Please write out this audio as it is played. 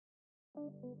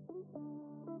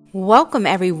Welcome,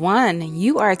 everyone.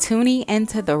 You are tuning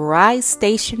into the Rise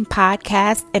Station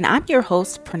podcast, and I'm your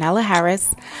host, Pernella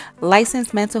Harris,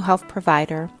 licensed mental health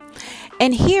provider.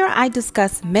 And here I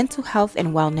discuss mental health and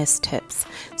wellness tips.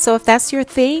 So if that's your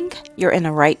thing, you're in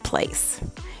the right place.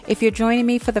 If you're joining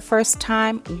me for the first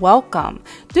time, welcome.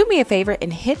 Do me a favor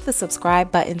and hit the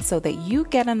subscribe button so that you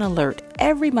get an alert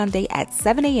every Monday at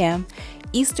 7 a.m.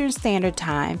 Eastern Standard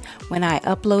Time when I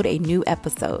upload a new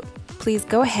episode. Please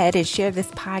go ahead and share this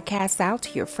podcast out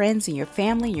to your friends and your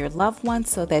family and your loved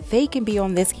ones so that they can be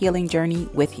on this healing journey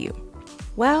with you.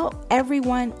 Well,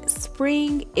 everyone,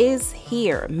 spring is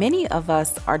here. Many of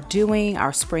us are doing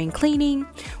our spring cleaning,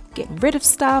 getting rid of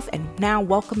stuff, and now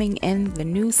welcoming in the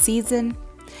new season.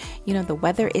 You know, the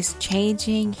weather is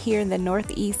changing here in the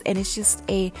Northeast, and it's just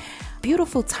a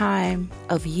beautiful time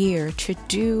of year to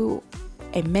do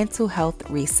a mental health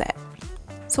reset.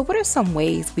 So what are some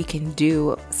ways we can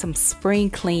do some spring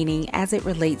cleaning as it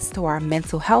relates to our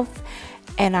mental health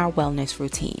and our wellness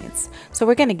routines? So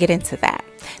we're going to get into that.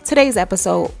 Today's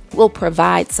episode will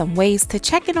provide some ways to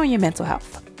check in on your mental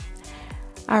health.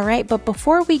 All right, but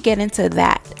before we get into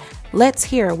that, let's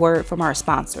hear a word from our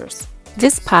sponsors.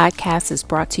 This podcast is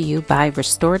brought to you by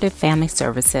Restorative Family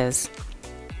Services.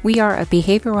 We are a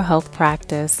behavioral health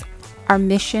practice. Our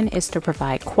mission is to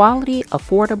provide quality,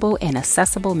 affordable, and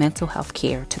accessible mental health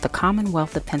care to the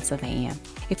Commonwealth of Pennsylvania.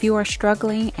 If you are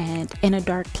struggling and in a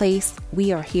dark place,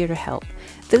 we are here to help.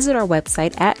 Visit our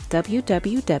website at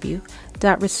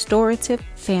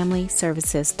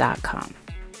www.restorativefamilyservices.com.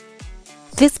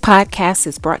 This podcast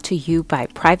is brought to you by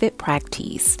Private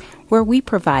Practice, where we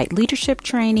provide leadership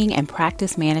training and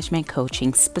practice management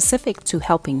coaching specific to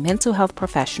helping mental health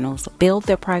professionals build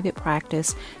their private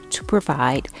practice to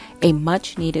provide a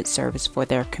much needed service for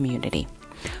their community.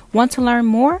 Want to learn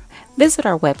more? Visit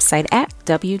our website at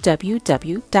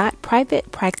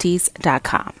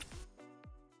www.privatepractice.com.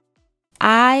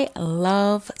 I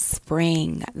love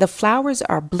spring. The flowers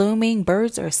are blooming,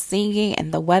 birds are singing,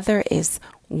 and the weather is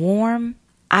warm.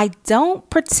 I don't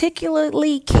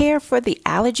particularly care for the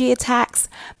allergy attacks,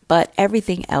 but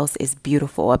everything else is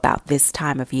beautiful about this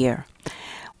time of year.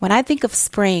 When I think of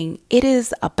spring, it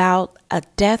is about a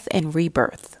death and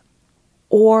rebirth,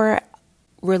 or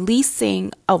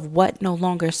releasing of what no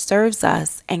longer serves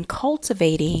us and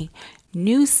cultivating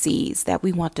new seeds that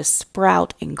we want to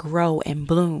sprout and grow and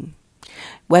bloom.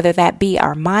 Whether that be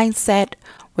our mindset,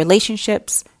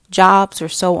 relationships, jobs, or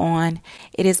so on,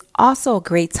 it is also a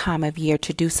great time of year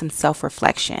to do some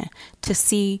self-reflection to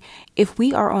see if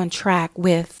we are on track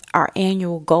with our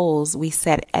annual goals we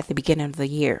set at the beginning of the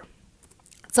year.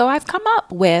 So I've come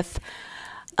up with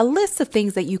a list of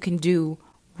things that you can do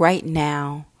right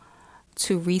now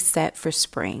to reset for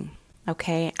spring.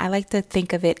 Okay, I like to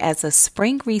think of it as a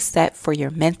spring reset for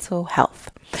your mental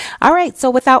health. All right, so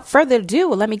without further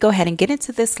ado, let me go ahead and get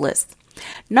into this list.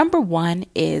 Number one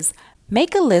is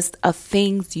make a list of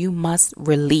things you must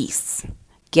release,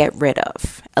 get rid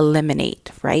of,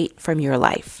 eliminate, right, from your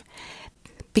life.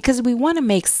 Because we want to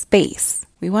make space.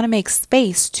 We want to make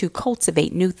space to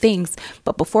cultivate new things.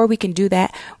 But before we can do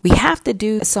that, we have to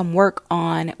do some work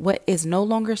on what is no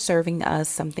longer serving us,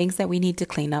 some things that we need to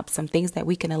clean up, some things that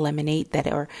we can eliminate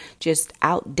that are just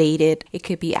outdated. It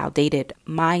could be outdated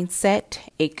mindset.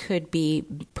 It could be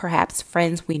perhaps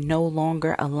friends we no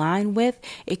longer align with.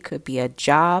 It could be a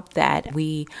job that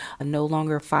we no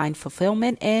longer find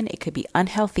fulfillment in. It could be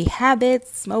unhealthy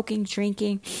habits, smoking,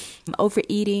 drinking,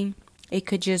 overeating. It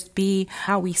could just be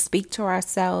how we speak to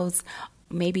ourselves,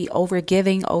 maybe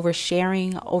overgiving,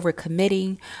 oversharing,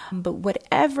 overcommitting. But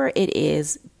whatever it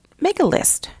is, make a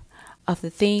list of the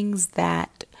things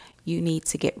that you need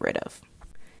to get rid of.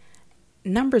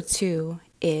 Number two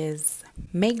is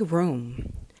make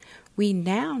room. We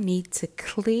now need to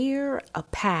clear a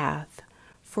path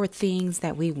for things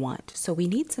that we want. So we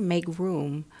need to make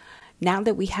room now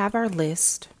that we have our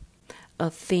list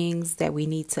of things that we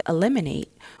need to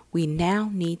eliminate. We now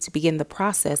need to begin the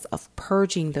process of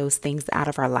purging those things out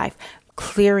of our life,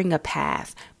 clearing a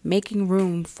path, making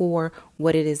room for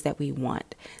what it is that we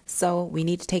want. So we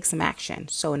need to take some action.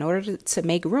 So in order to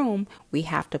make room, we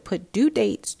have to put due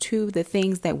dates to the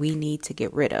things that we need to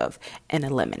get rid of and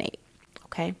eliminate.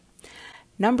 Okay.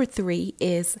 Number three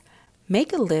is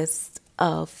make a list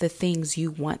of the things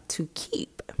you want to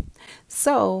keep.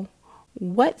 So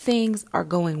what things are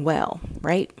going well,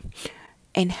 right?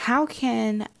 And how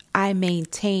can I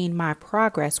maintain my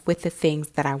progress with the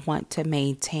things that I want to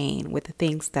maintain, with the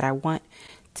things that I want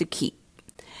to keep?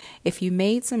 If you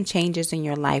made some changes in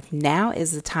your life, now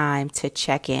is the time to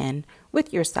check in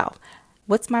with yourself.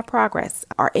 What's my progress?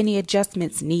 Are any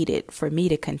adjustments needed for me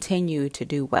to continue to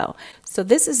do well? So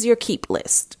this is your keep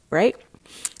list, right?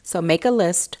 So make a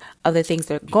list of the things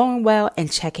that are going well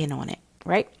and check in on it,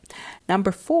 right?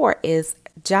 Number 4 is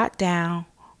jot down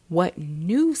what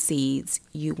new seeds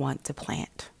you want to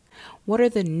plant. What are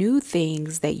the new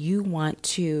things that you want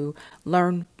to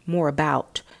learn more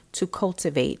about, to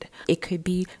cultivate? It could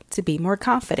be to be more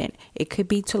confident. It could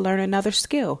be to learn another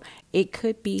skill. It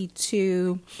could be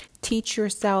to teach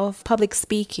yourself public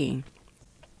speaking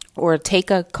or take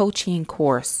a coaching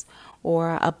course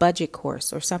or a budget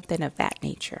course or something of that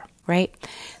nature, right?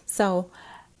 So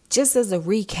just as a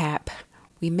recap,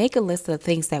 we make a list of the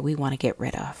things that we want to get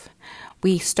rid of.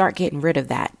 We start getting rid of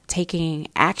that, taking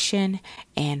action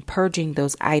and purging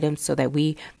those items so that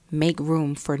we make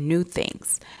room for new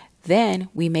things. Then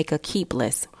we make a keep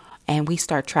list and we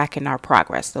start tracking our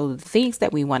progress. So the things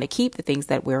that we want to keep, the things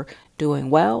that we're doing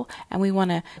well, and we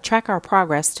want to track our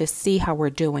progress to see how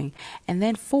we're doing. And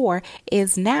then 4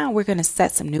 is now we're going to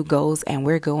set some new goals and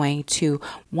we're going to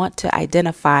want to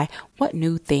identify what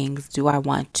new things do I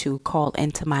want to call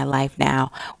into my life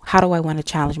now? How do I want to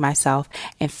challenge myself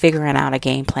and figuring out a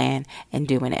game plan and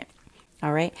doing it?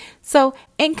 All right. So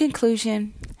in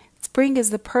conclusion, spring is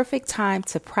the perfect time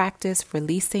to practice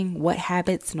releasing what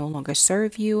habits no longer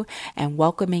serve you and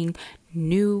welcoming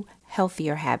new,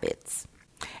 healthier habits.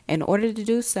 In order to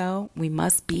do so, we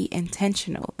must be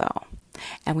intentional, though,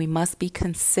 and we must be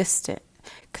consistent.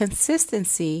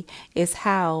 Consistency is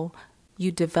how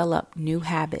you develop new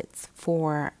habits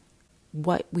for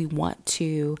what we want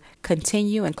to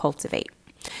continue and cultivate.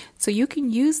 So you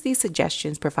can use these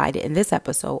suggestions provided in this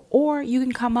episode, or you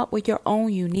can come up with your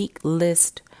own unique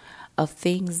list of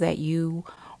things that you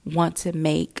want to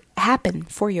make happen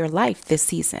for your life this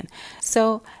season.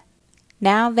 So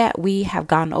now that we have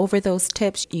gone over those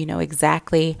tips, you know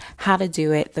exactly how to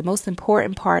do it. The most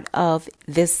important part of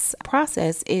this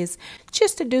process is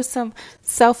just to do some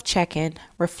self-check-in,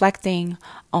 reflecting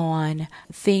on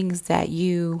things that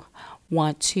you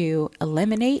want to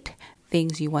eliminate,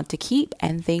 things you want to keep,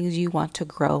 and things you want to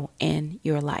grow in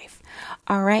your life.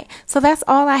 All right. So that's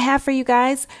all I have for you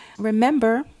guys.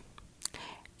 Remember,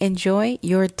 enjoy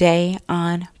your day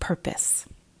on purpose.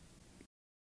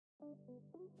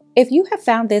 If you have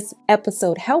found this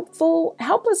episode helpful,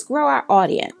 help us grow our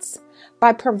audience.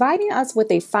 By providing us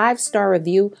with a 5-star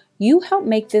review, you help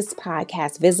make this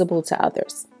podcast visible to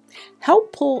others.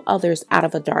 Help pull others out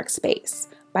of a dark space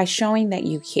by showing that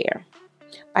you care,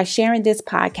 by sharing this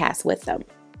podcast with them.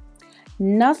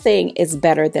 Nothing is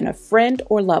better than a friend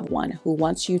or loved one who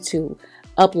wants you to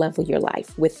up-level your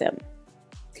life with them.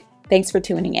 Thanks for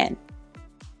tuning in.